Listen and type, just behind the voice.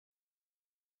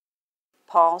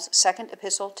Paul's second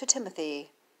epistle to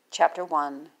Timothy, chapter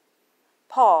 1.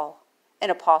 Paul, an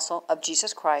apostle of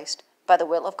Jesus Christ, by the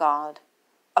will of God,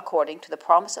 according to the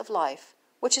promise of life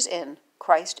which is in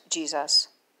Christ Jesus.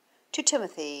 To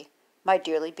Timothy, my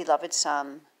dearly beloved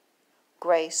son,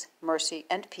 grace, mercy,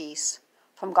 and peace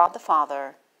from God the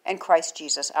Father and Christ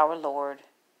Jesus our Lord.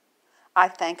 I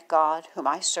thank God, whom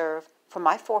I serve from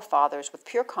my forefathers with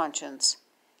pure conscience,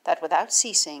 that without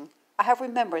ceasing I have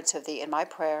remembrance of thee in my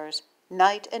prayers,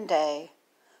 night and day,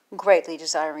 greatly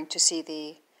desiring to see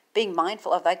thee, being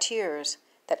mindful of thy tears,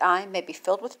 that I may be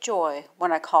filled with joy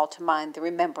when I call to mind the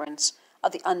remembrance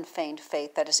of the unfeigned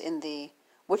faith that is in thee,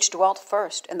 which dwelt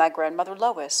first in thy grandmother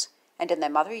Lois, and in thy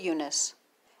mother Eunice.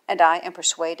 And I am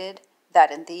persuaded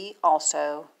that in thee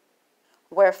also.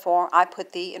 Wherefore I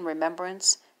put thee in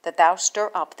remembrance, that thou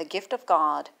stir up the gift of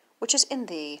God, which is in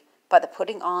thee, by the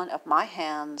putting on of my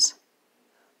hands.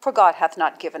 For God hath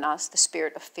not given us the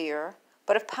spirit of fear,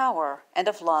 but of power, and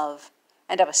of love,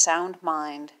 and of a sound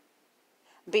mind.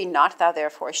 Be not thou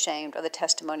therefore ashamed of the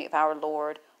testimony of our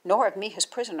Lord, nor of me his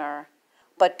prisoner,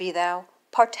 but be thou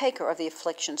partaker of the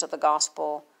afflictions of the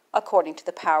gospel, according to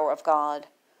the power of God,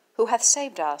 who hath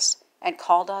saved us, and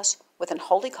called us with an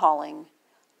holy calling,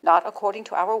 not according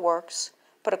to our works,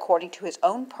 but according to his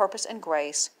own purpose and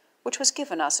grace, which was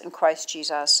given us in Christ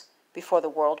Jesus before the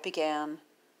world began,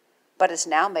 but is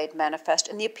now made manifest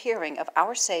in the appearing of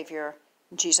our Saviour,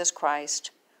 Jesus Christ,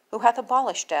 who hath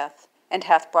abolished death, and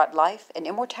hath brought life and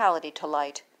immortality to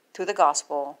light through the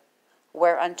gospel,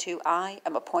 whereunto I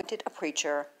am appointed a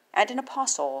preacher, and an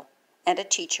apostle, and a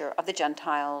teacher of the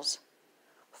Gentiles.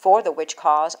 For the which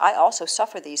cause I also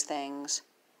suffer these things.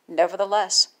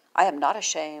 Nevertheless, I am not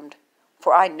ashamed,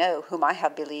 for I know whom I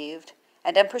have believed,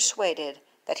 and am persuaded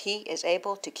that he is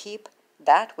able to keep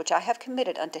that which I have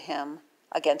committed unto him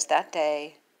against that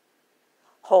day.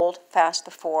 Hold fast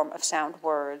the form of sound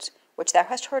words which thou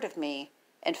hast heard of me,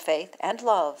 in faith and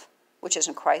love, which is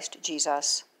in Christ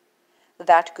Jesus.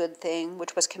 That good thing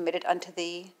which was committed unto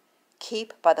thee,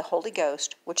 keep by the Holy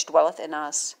Ghost which dwelleth in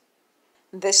us.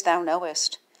 This thou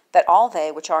knowest, that all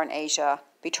they which are in Asia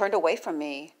be turned away from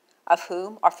me, of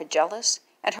whom are Phygellus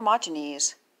and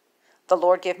Hermogenes. The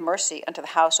Lord give mercy unto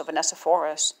the house of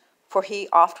Onesiphorus, for he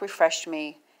oft refreshed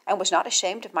me, and was not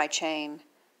ashamed of my chain.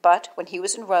 But when he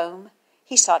was in Rome,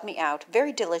 he sought me out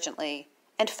very diligently,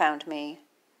 and found me.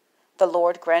 The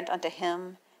Lord grant unto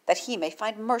him that he may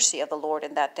find mercy of the Lord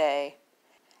in that day.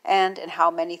 And in how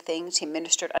many things he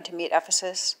ministered unto me at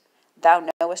Ephesus, thou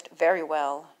knowest very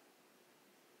well.